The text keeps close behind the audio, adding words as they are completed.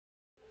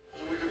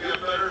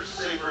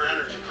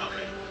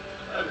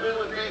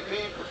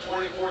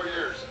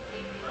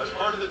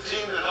the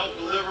team that helped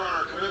deliver on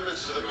our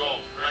commitments to the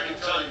Gulf. And I can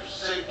tell you,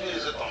 safety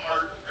is at the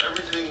heart of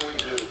everything we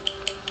do.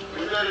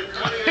 We've added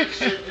cutting-edge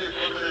safety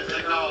equipment and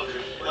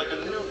technology, like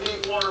a new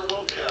deep water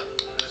well cap,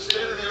 and a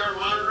state-of-the-art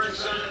monitoring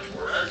center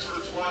where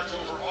experts watch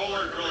over all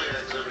our drilling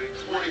activity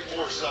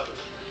 24/7.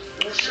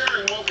 And we're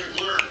sharing what we've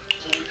learned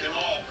so we can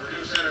all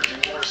produce energy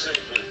more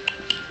safely.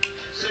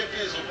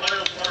 Safety is a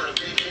vital part of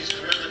BP's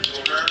commitment to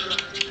America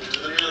and to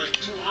the nearly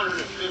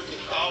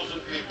 250,000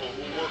 people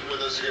who work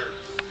with us here.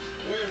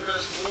 We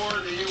invest more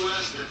in the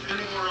U.S. than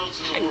anywhere else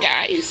in the world.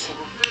 Guys.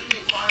 Over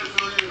 $55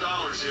 billion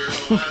here in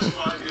the last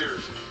 5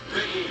 years,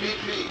 making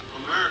BP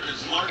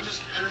America's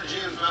largest energy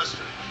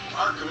investor.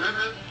 Our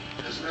commitment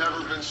has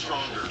never been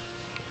stronger.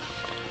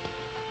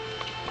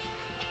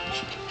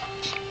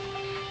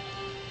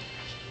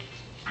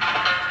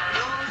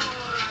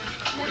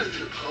 What if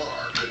your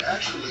car could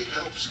actually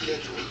help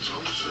schedule its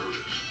own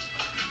service?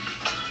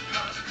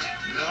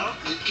 Now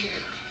it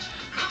can.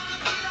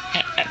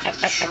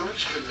 With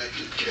Insurance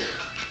Connected Care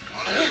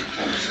on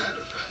every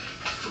Santa Fe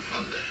for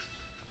Monday.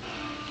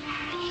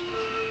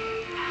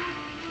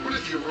 What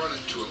if you run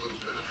into a little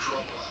bit of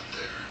trouble out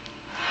there?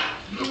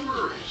 No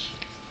worries.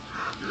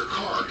 Your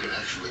car can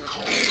actually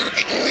call